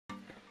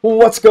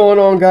What's going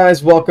on,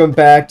 guys? Welcome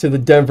back to the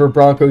Denver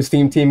Broncos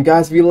team.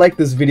 Guys, if you like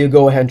this video,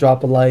 go ahead and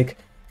drop a like,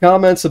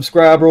 comment,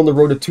 subscribe. We're on the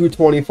road to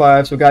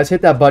 225. So guys,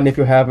 hit that button if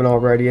you haven't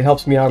already. It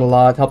helps me out a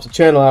lot, helps the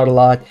channel out a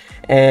lot.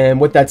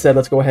 And with that said,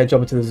 let's go ahead and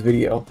jump into this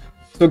video.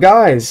 So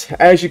guys,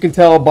 as you can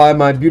tell by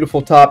my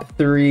beautiful top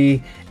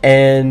 3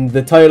 and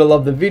the title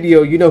of the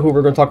video, you know who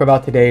we're going to talk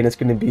about today, and it's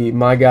going to be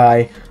my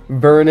guy,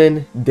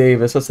 Vernon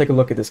Davis. Let's take a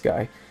look at this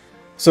guy.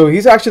 So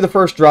he's actually the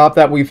first drop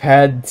that we've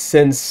had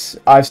since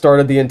I've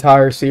started the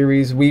entire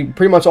series.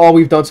 Pretty much all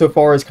we've done so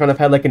far is kind of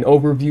had like an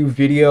overview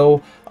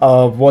video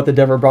of what the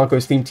Denver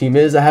Broncos team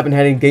is. I haven't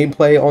had any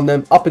gameplay on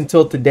them up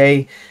until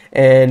today,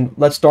 and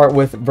let's start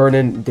with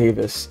Vernon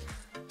Davis.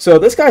 So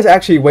this guy's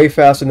actually way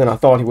faster than I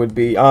thought he would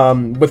be.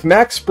 With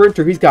max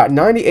sprinter, he's got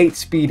 98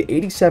 speed,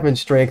 87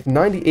 strength,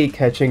 98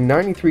 catching,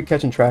 93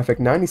 catching traffic,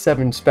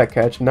 97 spec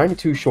catch,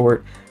 92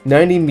 short,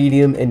 90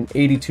 medium, and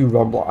 82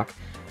 run block.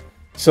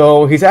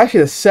 So he's actually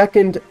the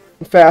second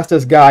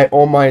fastest guy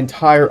on my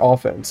entire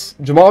offense.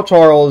 Jamaal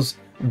Charles,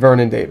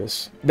 Vernon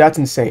Davis. That's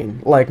insane.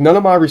 Like, none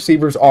of my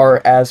receivers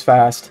are as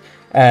fast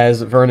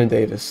as Vernon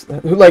Davis.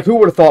 Like, who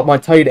would have thought my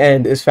tight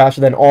end is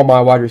faster than all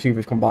my wide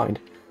receivers combined?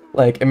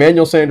 Like,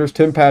 Emmanuel Sanders,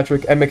 Tim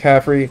Patrick, Ed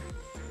McCaffrey.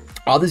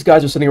 All these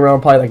guys are sitting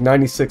around probably like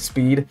 96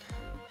 speed.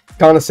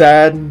 Kind of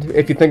sad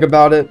if you think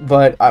about it,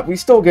 but we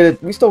still get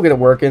it. We still get it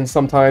working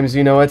sometimes.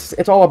 You know,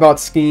 it's all about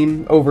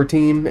scheme over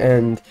team,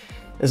 and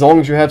as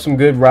long as you have some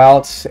good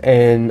routes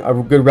and a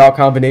good route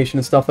combination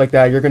and stuff like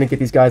that, you're going to get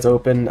these guys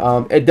open.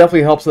 It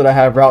definitely helps that I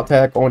have route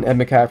tech on Ed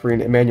McCaffrey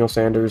and Emmanuel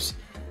Sanders.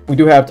 We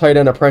do have tight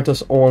end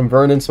apprentice on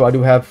Vernon, so I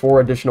do have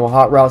 4 additional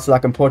hot routes that I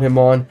can put him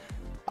on.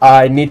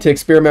 I need to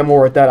experiment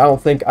more with that. I don't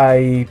think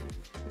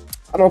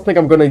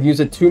I'm going to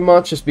use it too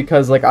much, just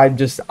because like I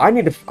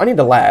need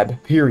a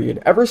lab,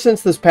 period. Ever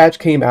since this patch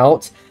came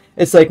out,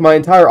 it's like my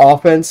entire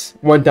offense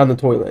went down the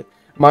toilet.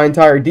 My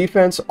entire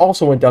defense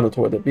also went down the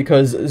toilet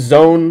because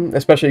zone,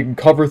 especially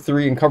cover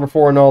 3 and cover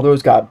 4 and all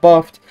those, got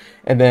buffed.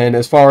 And then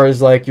as far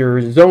as like your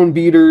zone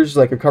beaters,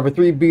 like your cover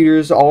 3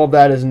 beaters, all of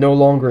that is no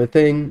longer a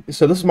thing.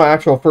 So this is my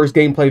actual first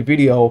gameplay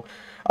video,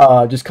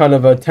 just kind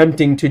of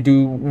attempting to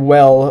do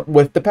well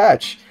with the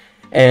patch.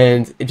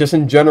 And just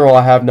in general,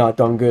 I have not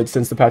done good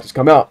since the patch has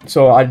come out.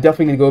 So I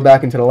definitely need to go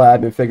back into the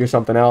lab and figure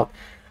something out.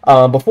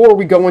 Before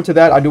we go into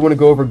that, I do want to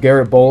go over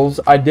Garrett Bowles.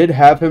 I did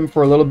have him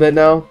for a little bit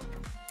now.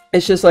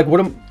 It's just like,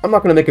 I'm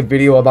not going to make a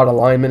video about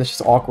alignment. It's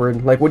just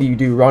awkward. Like, what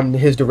do? Run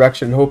his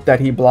direction and hope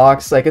that he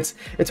blocks? Like, it's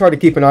hard to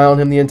keep an eye on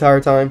him the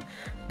entire time.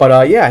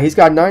 But yeah, he's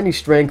got 90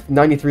 strength,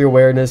 93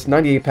 awareness,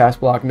 98 pass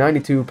block,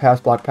 92 pass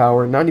block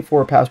power,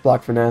 94 pass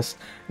block finesse,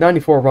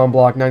 94 run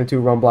block, 92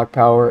 run block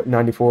power,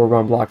 94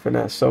 run block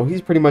finesse. So he's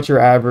pretty much your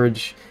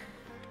average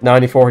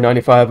 94,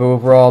 95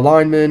 overall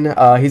lineman.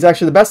 He's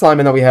actually the best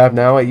lineman that we have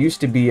now. It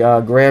used to be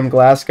Graham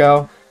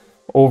Glasgow.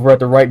 Over at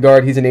the right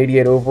guard, he's an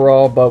 88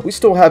 overall, but we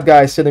still have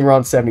guys sitting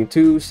around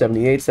 72,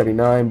 78,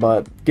 79,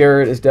 but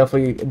Garrett is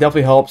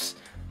definitely helps.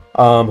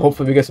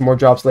 Hopefully we get some more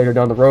drops later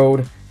down the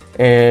road.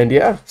 And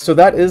yeah, so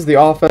that is the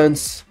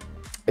offense.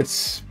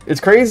 It's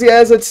crazy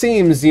as it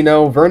seems, you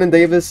know. Vernon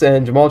Davis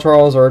and Jamaal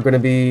Charles are going to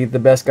be the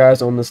best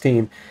guys on this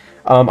team.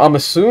 I'm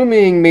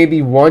assuming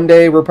maybe one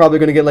day we're probably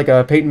going to get like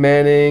a Peyton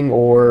Manning,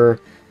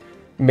 or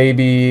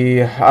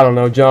maybe, I don't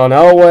know, John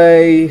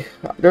Elway.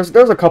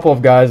 There's a couple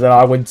of guys that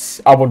I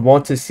would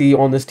want to see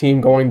on this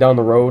team going down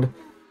the road.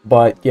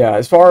 But yeah,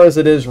 as far as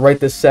it is right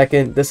this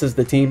second, this is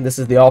the team, this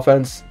is the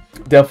offense.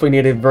 Definitely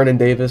needed Vernon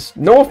Davis.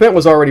 Noah Fant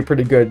was already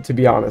pretty good, to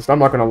be honest. I'm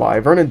not gonna lie.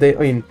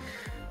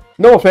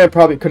 Noah Fant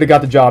probably could have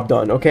got the job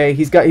done. Okay,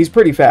 he's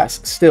pretty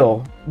fast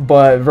still,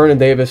 but Vernon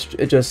Davis,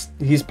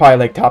 he's probably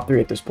like top 3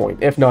 at this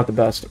point, if not the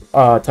best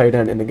tight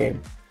end in the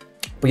game.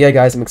 But yeah,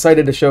 guys, I'm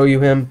excited to show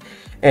you him.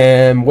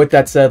 And with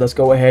that said, let's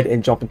go ahead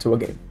and jump into a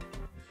game.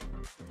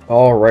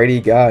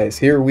 Alrighty, guys,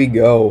 here we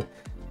go.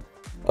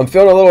 I'm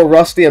feeling a little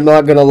rusty, I'm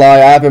not gonna lie.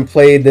 I haven't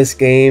played this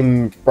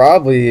game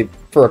probably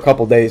for a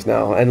couple days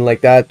now, and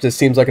like that just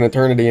seems like an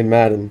eternity in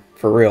Madden.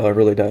 For real, it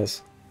really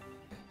does.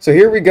 So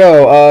here we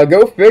go.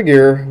 Go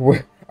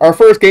figure. Our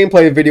first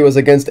gameplay video is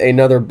against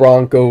another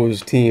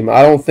Broncos team.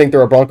 I don't think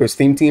they're a Broncos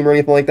team or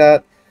anything like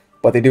that,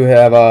 but they do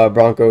have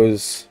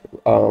Broncos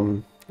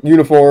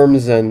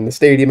uniforms and the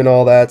stadium and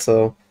all that,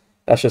 so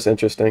that's just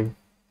interesting.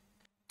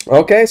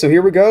 Okay, so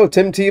here we go.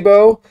 Tim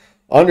Tebow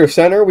under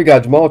center. We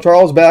got Jamaal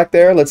Charles back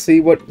there. Let's see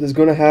what is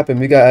going to happen.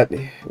 We got...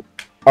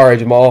 Alright,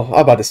 Jamaal. I'm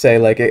about to say,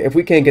 like, if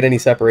we can't get any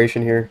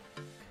separation here.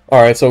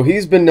 Alright, so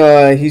he's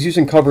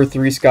using cover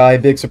 3 Sky.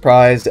 Big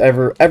surprise.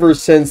 Ever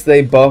since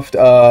they buffed,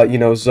 you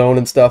know, zone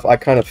and stuff, I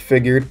kind of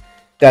figured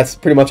that's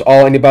pretty much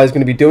all anybody's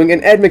going to be doing.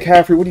 And Ed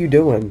McCaffrey, what are you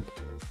doing?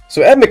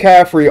 So Ed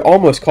McCaffrey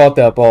almost caught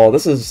that ball.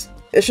 It's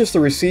just the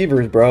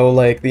receivers, bro.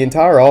 Like, the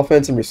entire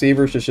offense and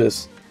receivers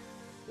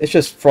it's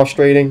just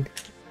frustrating.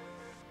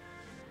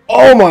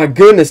 Oh my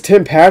goodness,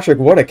 Tim Patrick,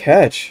 what a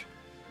catch.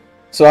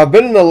 So I've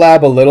been in the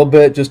lab a little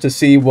bit just to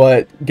see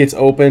what gets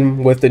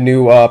open with the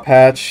new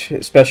patch,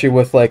 especially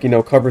with, like, you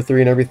know, cover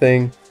 3 and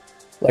everything.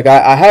 Like,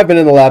 I have been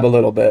in the lab a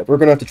little bit. We're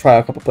going to have to try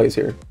a couple plays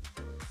here.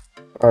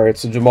 Alright,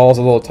 so Jamal's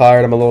a little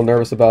tired. I'm a little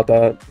nervous about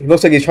that. He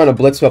looks like he's trying to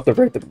blitz up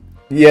the...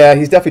 Yeah,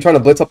 he's definitely trying to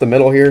blitz up the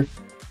middle here.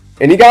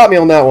 And he got me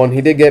on that one.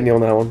 He did get me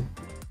on that one.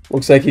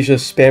 Looks like he's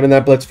just spamming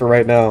that blitz for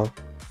right now.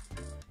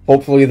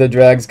 Hopefully the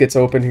drags gets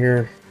open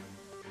here.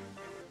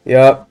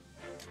 Yep.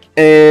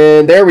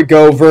 And there we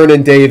go.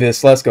 Vernon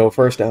Davis. Let's go.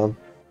 First down.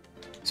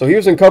 So he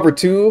was in cover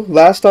 2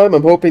 last time.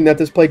 I'm hoping that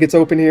this play gets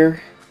open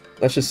here.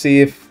 Let's just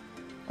see if...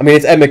 I mean,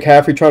 it's Ed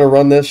McCaffrey trying to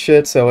run this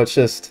shit, so it's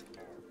just...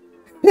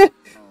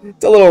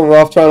 it's a little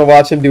rough trying to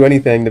watch him do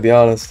anything, to be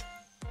honest.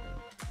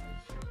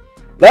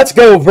 Let's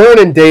go,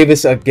 Vernon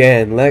Davis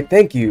again.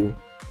 Thank you.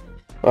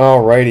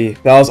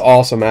 Alrighty. That was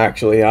awesome,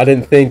 actually. I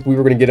didn't think we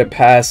were going to get a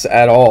pass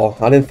at all.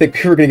 I didn't think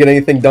we were going to get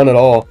anything done at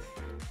all.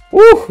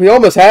 Woo! He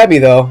almost had me,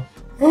 though.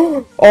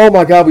 Oh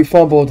my god, we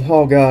fumbled.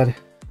 Oh god.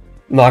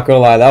 Not gonna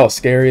lie, that was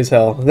scary as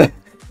hell.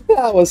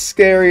 That was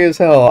scary as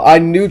hell. I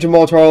knew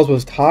Jamal Charles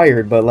was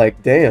tired, but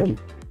like, damn.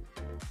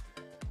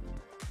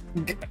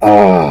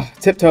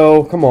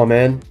 Tiptoe. Come on,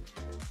 man.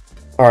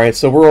 Alright,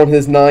 so we're on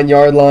his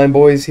 9-yard line,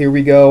 boys. Here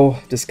we go.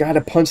 Just gotta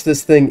punch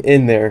this thing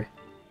in there.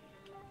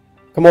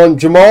 Come on,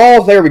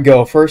 Jamal. There we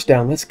go. First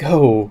down. Let's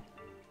go.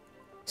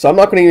 So I'm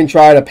not gonna even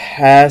try to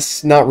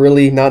pass. Not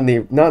really. Not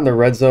in the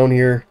red zone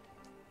here.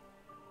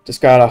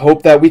 Just gotta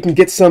hope that we can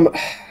get some...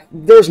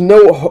 There's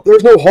no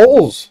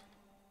holes.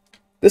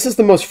 This is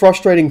the most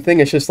frustrating thing.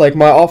 It's just like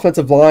my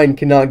offensive line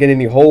cannot get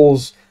any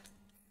holes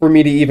for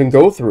me to even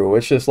go through.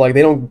 It's just like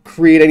they don't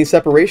create any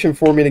separation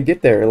for me to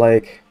get there.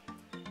 Like,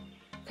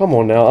 come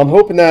on now. I'm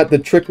hoping that the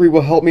trickery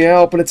will help me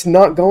out, but it's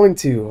not going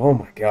to. Oh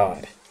my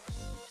god.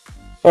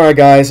 Alright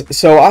guys,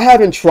 so I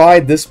haven't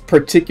tried this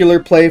particular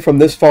play from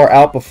this far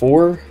out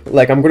before.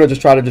 Like, I'm going to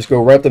just try to just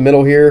go right up the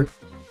middle here.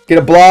 Get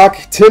a block.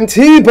 Tim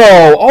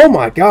Tebow! Oh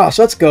my gosh,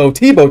 let's go.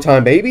 Tebow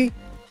time, baby.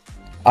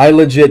 I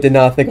legit did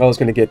not think I was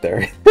going to get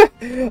there.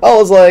 I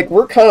was like,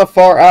 we're kind of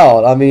far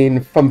out. I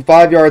mean, from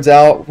 5 yards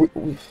out,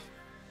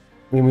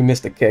 we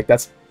missed a kick.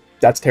 That's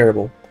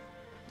terrible.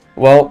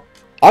 Well,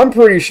 I'm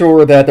pretty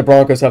sure that the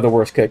Broncos have the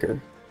worst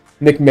kicker.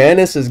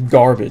 McManus is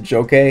garbage,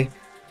 okay?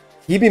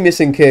 He be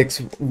missing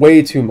kicks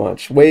way too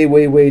much.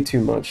 Way too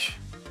much.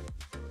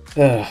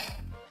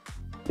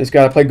 Just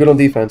got to play good on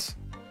defense.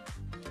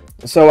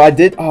 So I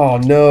did... Oh,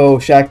 no.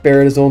 Shaq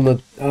Barrett is on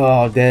the...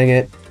 Oh, dang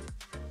it.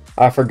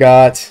 I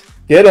forgot.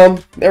 Get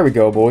him. There we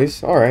go,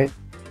 boys. All right.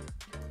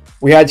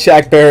 We had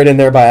Shaq Barrett in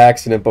there by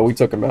accident, but we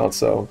took him out,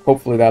 so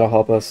hopefully that'll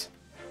help us.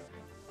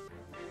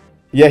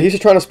 Yeah, he's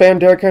just trying to spam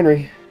Derrick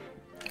Henry.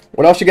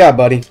 What else you got,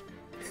 buddy?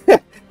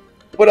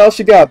 What else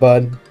you got,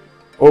 bud?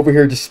 Over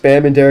here just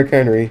spamming Derrick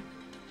Henry.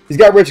 He's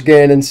got Rich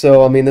Gannon,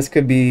 so, I mean, this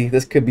could be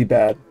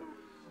bad.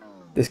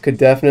 This could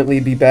definitely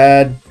be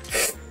bad.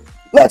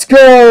 Let's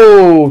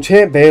go!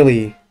 Champ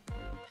Bailey.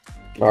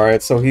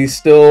 Alright, so he's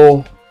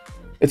still...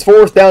 It's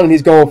 4th down and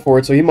he's going for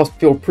it, so he must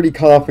feel pretty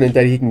confident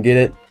that he can get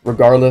it,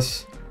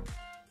 regardless.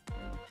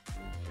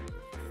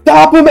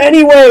 Stop him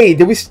anyway!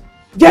 Did we...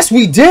 Yes,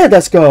 we did!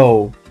 Let's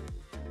go!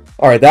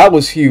 Alright, that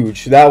was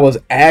huge. That was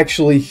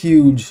actually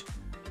huge.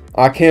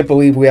 I can't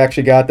believe we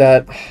actually got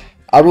that.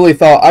 I really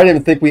thought... I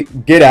didn't think we...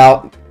 Get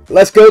out.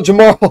 Let's go,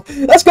 Jamal!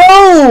 Let's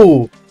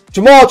go!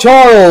 Jamal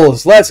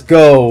Charles! Let's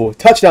go!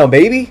 Touchdown,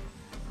 baby!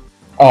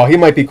 Oh, he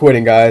might be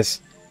quitting,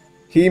 guys.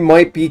 He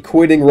might be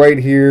quitting right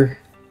here.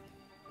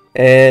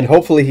 And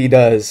hopefully he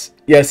does.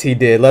 Yes, he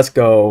did. Let's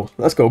go.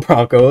 Let's go,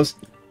 Broncos.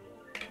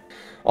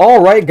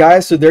 Alright,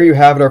 guys. So there you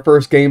have it. Our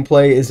first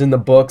gameplay is in the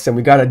books. And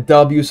we got a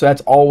W, so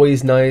that's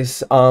always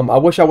nice. I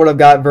wish I would have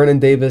got Vernon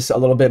Davis a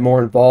little bit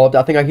more involved.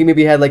 I think he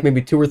maybe had like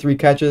maybe 2 or 3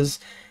 catches.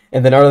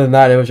 And then other than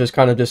that, it was just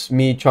kind of just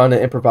me trying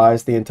to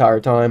improvise the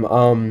entire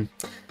time.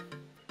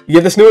 Yeah,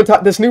 this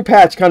new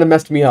patch kind of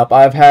messed me up.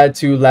 I've had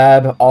to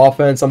lab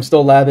offense. I'm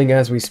still labbing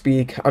as we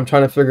speak. I'm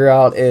trying to figure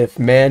out if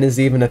man is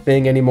even a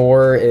thing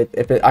anymore.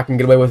 I can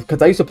get away with,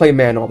 because I used to play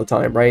man all the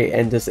time, right?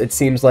 And just it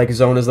seems like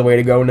zone is the way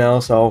to go now.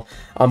 So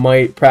I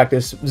might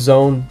practice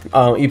zone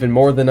even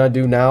more than I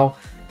do now.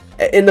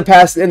 In the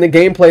past, in the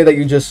gameplay that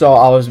you just saw,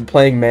 I was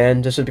playing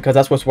man just because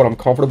that's what I'm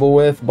comfortable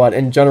with. But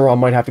in general, I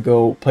might have to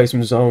go play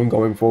some zone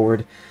going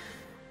forward.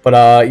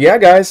 But, yeah,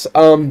 guys,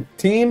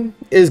 team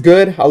is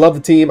good. I love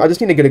the team. I just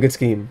need to get a good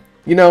scheme.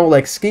 You know,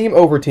 like, scheme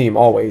over team,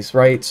 always,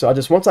 right? So,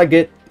 once I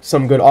get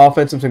some good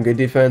offense and some good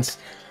defense,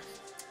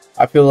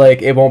 I feel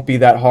like it won't be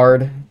that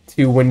hard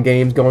to win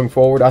games going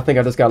forward. I think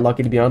I just got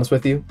lucky, to be honest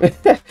with you.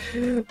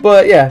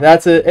 But, yeah,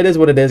 that's it. It is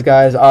what it is,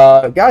 guys.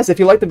 Guys, if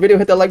you liked the video,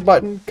 hit that like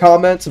button,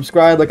 comment,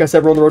 subscribe. Like I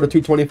said, we're on the road to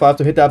 225,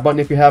 so hit that button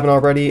if you haven't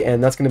already.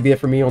 And that's going to be it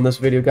for me on this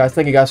video, guys.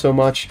 Thank you guys so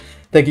much.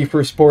 Thank you for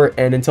your support.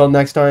 And until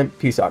next time,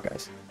 peace out,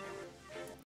 guys.